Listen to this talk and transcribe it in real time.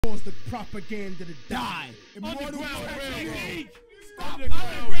tells the propaganda to die. Underground Railroad. Stop.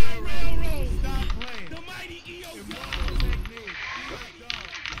 Underground Railroad. Stop playing. The mighty EO.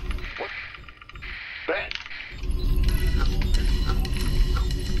 What? Bet.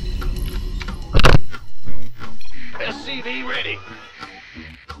 SCV ready.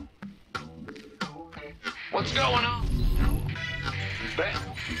 What's going on? Bet.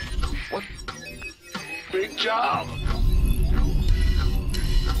 What? Big job.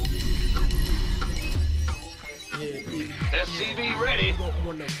 SCV ready. You don't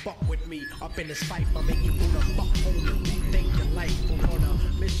wanna fuck with me up in this fight. I make you wanna fuck home and rethink your life. We're on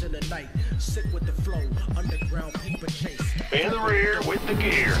a mission tonight. Sick with the flow. Underground paper chase. In the rear with the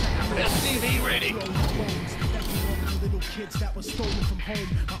gear. SCV ready. Little kids that were stolen from home.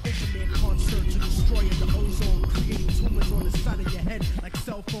 My open air concert to destroy the ozone. Creating tumors on the side of your head like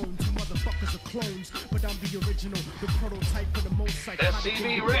cell phones. You motherfuckers are clones, but I'm the original, the prototype for the most psychotic.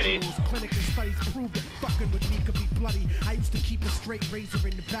 SCV ready. Clinical studies prove that fucking with me could be bloody. I used to keep a straight razor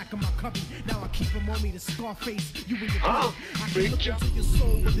in the back of my cubby. Now I keep them on me to Scarface you and your brother. I can look into your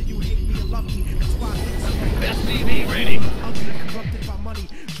soul whether you hate me or love me. That's why I think SCV ready. ugly, corrupted by money,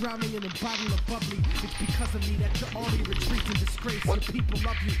 drowning in a bottle of bubbly. It's because of me that your army retreats in disgrace. What? The people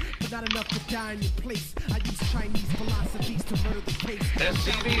love you, but not enough to die in your place. I use Chinese philosophies to murder the case.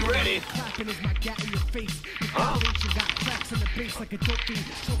 SCV ready. Clapping is my gat in your face. The foundation got cracks in the base like a dope fiend,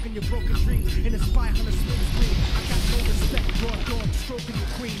 choking your broken dreams in a spy hunter swing screen. I got no respect, raw dog stroking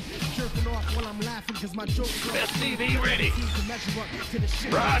your queen, jerking off while I'm laughing because my jokes are SCV ready. to measure up to the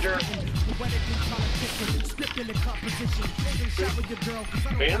shit. Roger. Poetic and politics, script in the composition. Golden shower your girl, 'cause I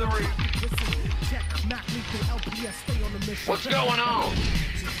don't In the rear. listen. Check, Mac lethal LPS, stay on the mission. What's going on?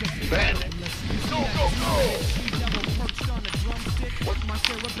 Ben. Go, go, go. What? My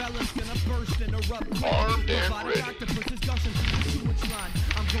cerebellum's gonna burst and erupt. Armed and ready.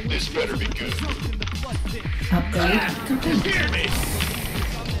 This better be good. Upgrade complete. Hear me.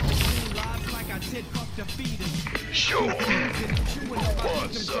 Sure.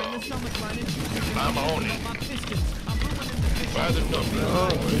 What's up? I'm on it. By the number.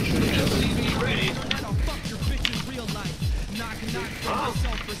 SCV ready.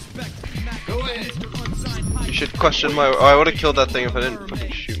 Go ahead. You should question my. Oh, I would have killed that thing if I didn't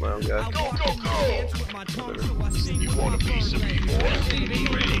fucking shoot my own guy. Go, go, go. You want a piece of me, boy? SCV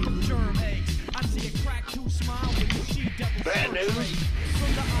ready. Bad news.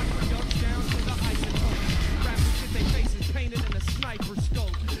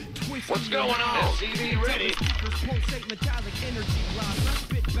 What's going on? SCV ready.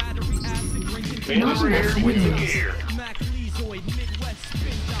 In the rear with the gear.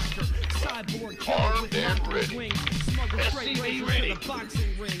 Armed and ready. SCV ready.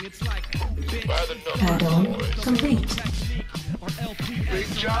 By the number, Add-on boys. complete. Big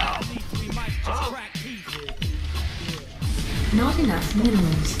job. Huh? Not enough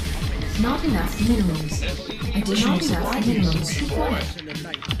minerals. Not enough minerals. Additional supply minerals required.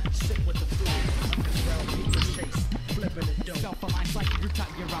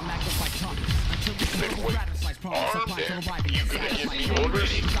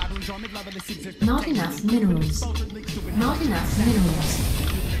 Not enough minerals. Not enough minerals.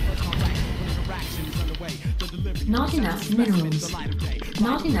 Not enough minerals.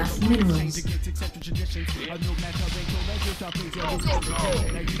 Not enough minerals. Go, go, go.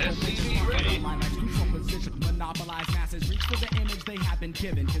 SCV ready. Monopolize masses, reach for the image they have been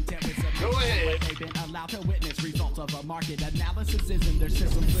given. Content with Go ahead. they've been allowed to witness. Results of a market analysis is in their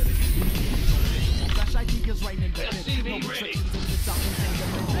system living. Fresh ideas right in the SCV ready.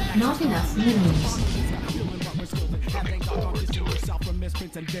 Not enough minerals.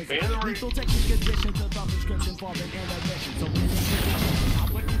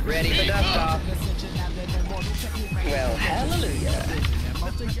 Ready for dust off. Well, hallelujah.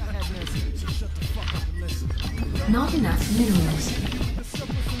 Not enough minerals.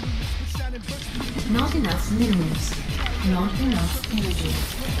 Not enough minerals. Not enough energy.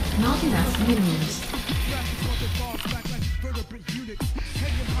 Not enough minerals.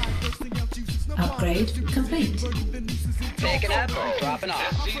 Upgrade complete. Picking up, dropping off.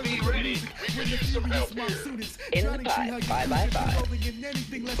 SCV ready. We could use some help here. In the pipe, 5x5.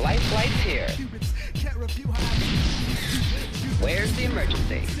 Flight's here. Where's the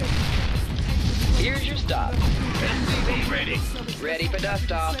emergency? Here's your stop. SCV ready. Ready for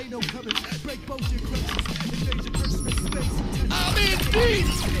dust off. I'm in deep.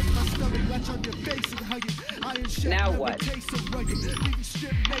 Now what? Talk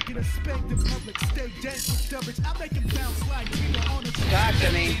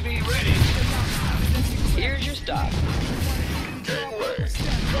to me. SCV ready. Here's your stop. Gangway.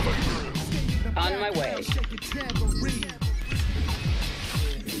 Come On my way.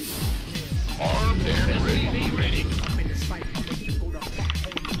 Armed and ready.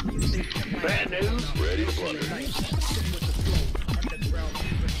 Bad news, ready to blunder.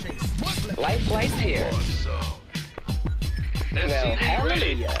 Life flight's here. Well,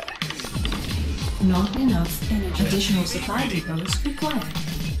 hallelujah. Not enough energy. Additional supply depots required.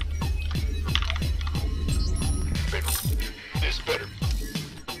 This better.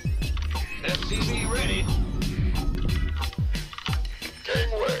 SCV ready.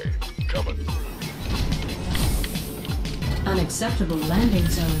 Gangway, coming. Unacceptable landing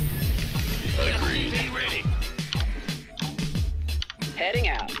zone. Agreed. Ready. Heading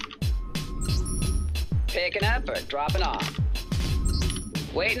out. Picking up or dropping off.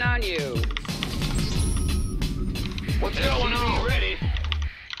 Waiting on you. What's going on? Ready.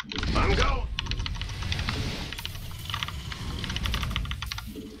 I'm going.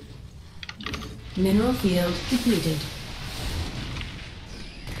 Mineral field depleted.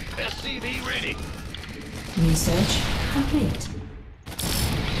 SCV ready. Research complete.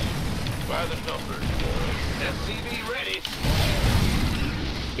 By the numbers. SCV ready.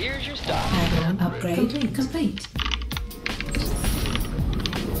 Here's your stop. Add-on upgrade complete.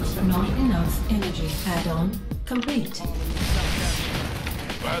 Not enough energy. Add-on complete.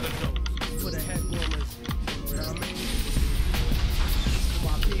 By the numbers. For the head warmers. You know what I mean? For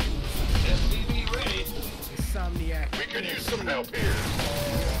my people. SCV ready. Insomniac. We could use some help here.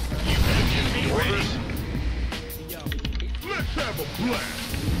 You gonna give me orders? Yo, Let's have a blast.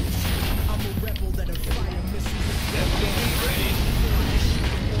 I'm a rebel that a fire missiles SCV ready.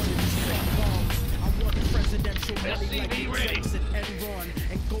 I want presidential money like SCV ready. Jackson and Enron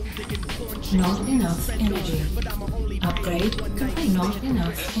and gold digging corn chicks. Not enough energy. But I'm only Upgrade complete. Not enough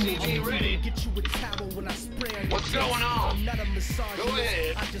energy. SCV ready. Get you a towel when I spray on your What's going on? I'm not a misogynist. Go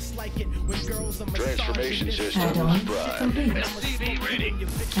ahead. I just like it when girls are Transformation misogynists. system Add-on right. complete. SCV ready.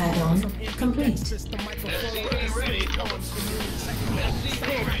 Add-on complete. SCV ready. SCV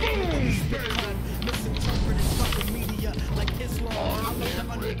ready. Misinterpreted by the media like Islam. I love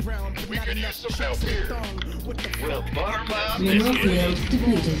the underground, but We not could use enough some chicks help and here. thong. What the Well, fuck? butterfly Mineral biscuit. field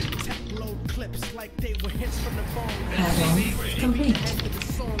depleted. Tech load clips like they were hits from the phone. Add-on complete. End of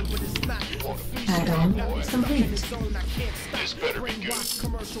the song, but it's not. Add-on complete. Zone, I can't stop. This better be good. Brainwash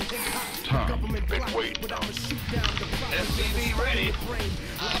commercial hip-hop. Tom, Government been block, waiting but on. I'ma shoot down the block. SCV ready. Brain,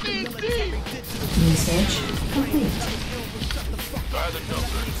 like the military did to the Research complete. By the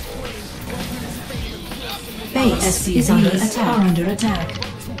numbers. Base is under attack.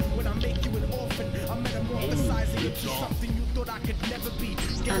 when I make you an orphan. I'm metamorphosizing into something you thought I could never be.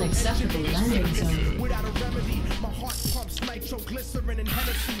 Unacceptable landing zone. Without a remedy, my heart pumps nitroglycerin and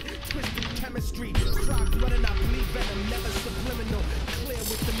Hennessy. Twisted chemistry, cry blood and I bleed venom, never subliminal. Clear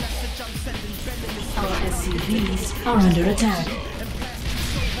with the message I'm sending, venomous. Our SCVs are under attack. And blasting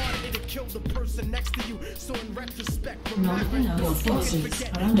so hard it'll kill the person next to you. So in retrospect, Not enough. Your forces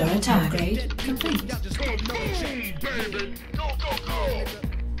are under attack. Upgrade complete. y'all just don't know it. Baby, go, go, go.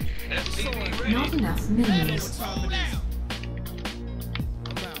 SCV ready. Not enough minerals.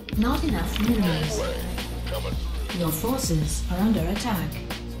 Not enough minerals. Coming. Your forces are under attack.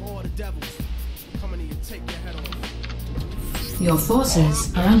 All the devils coming to you, take your head off. Your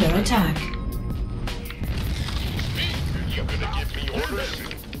forces are under attack. You gonna give me orders?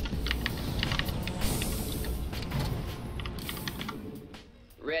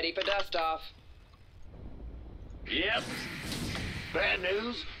 Ready for dust off. Yep. Bad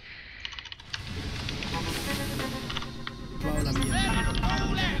news.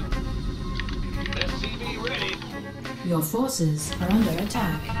 SCV ready. Your forces are under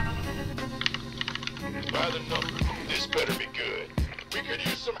attack. By the numbers. This better be good. We could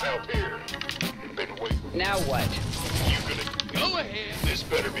use some help here. Been waiting. Now what? You gonna go ahead? This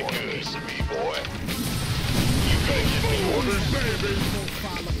better be good to me, boy. You gonna give me orders, baby?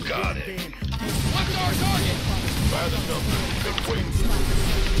 Got it. What's our target? By the numbers. Been waiting.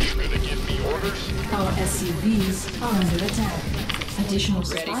 You gonna give me orders? Our SCVs are under attack. Additional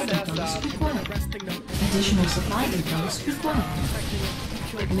Ready supply for dust depots off. required. Additional supply depots required.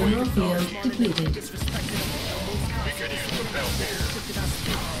 Mineral field depleted. We could use some help here.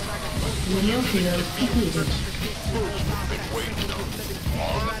 Mineral field depleted. Been waiting on.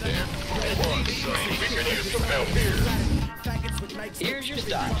 Armed and one, son. We could use some help here. Here's your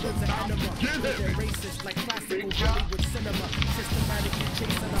stop. Get heavy. Big job.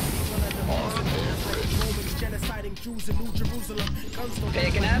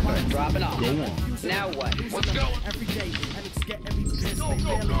 Picking up or dropping off. Go on. Now what? What's going? Every day, and it's get every piss. Go, They go,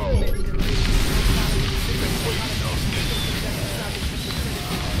 barely go. admit it.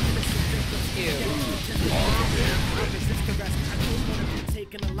 You.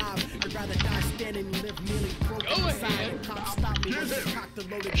 Go ahead.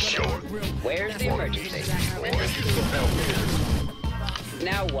 Sure. Where's the emergency?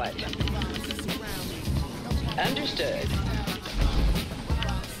 Now what? Understood.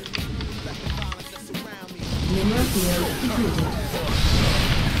 Mineral field depleted.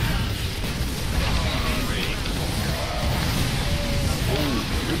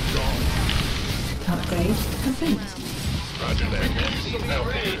 Upgrade complete. Roger that.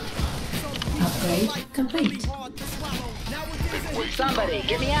 Upgrade complete. Somebody,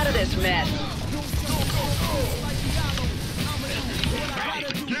 get me out of this mess.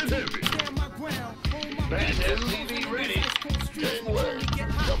 Get heavy. Bad SCV ready. Gangway.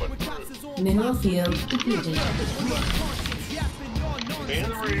 Coming through. Mineral field depleted. In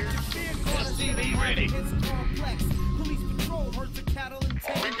the rear. SCV ready.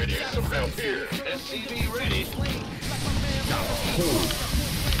 We could use some help here. SCV ready.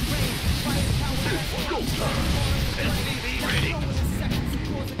 Go time. SCV ready.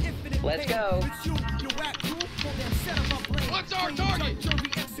 Let's go. What's our target?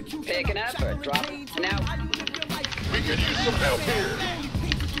 Picking up or drop. Now, We could use some help here.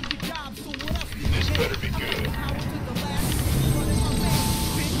 This better be good.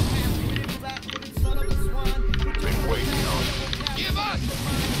 Been waiting on it. Give us.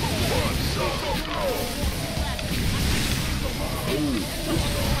 One song.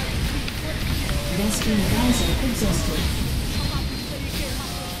 Vesting geyser exhausted.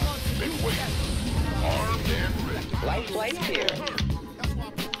 Been waiting. Armed and ready. light flight here.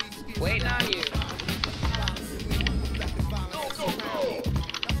 Waiting on you. Go, go, go.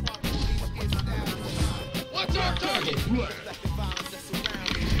 What's our target?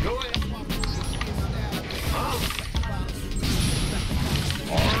 Go ahead.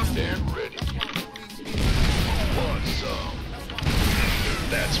 Armed and ready. One song.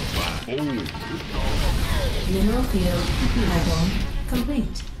 That's fine. Mineral field add-on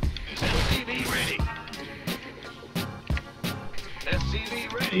complete. SCV ready. SCV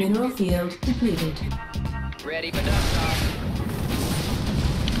ready. Mineral field depleted. Ready for dust off.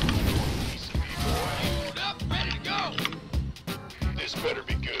 Hold up, ready to go. This better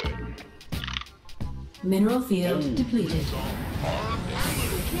be good. Mineral field depleted.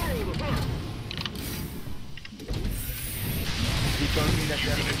 You gonna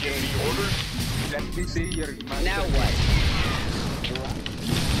give me orders? Now what?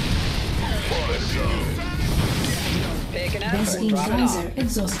 Let's go. Picking up or Vesting dropping off. geyser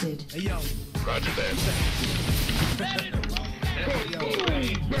exhausted. Roger that.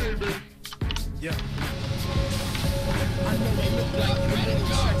 Yeah. I know they look like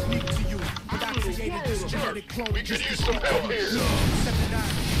technique to you, but I created this genetic clone. We could use some help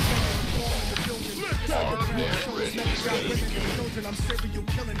here. I'm serial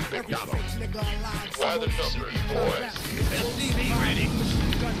killing every fake nigga alive. Try the numbers, boys. SCV ready.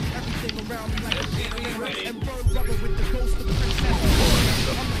 Everything around me like a ready. And burn rubber with the ghost of the princess.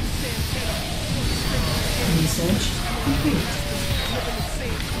 I'm like Santana. Research complete.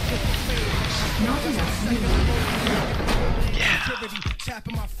 Not enough mineral.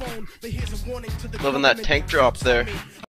 Tapping my phone, but here's a warning to the Loving that tank drop there.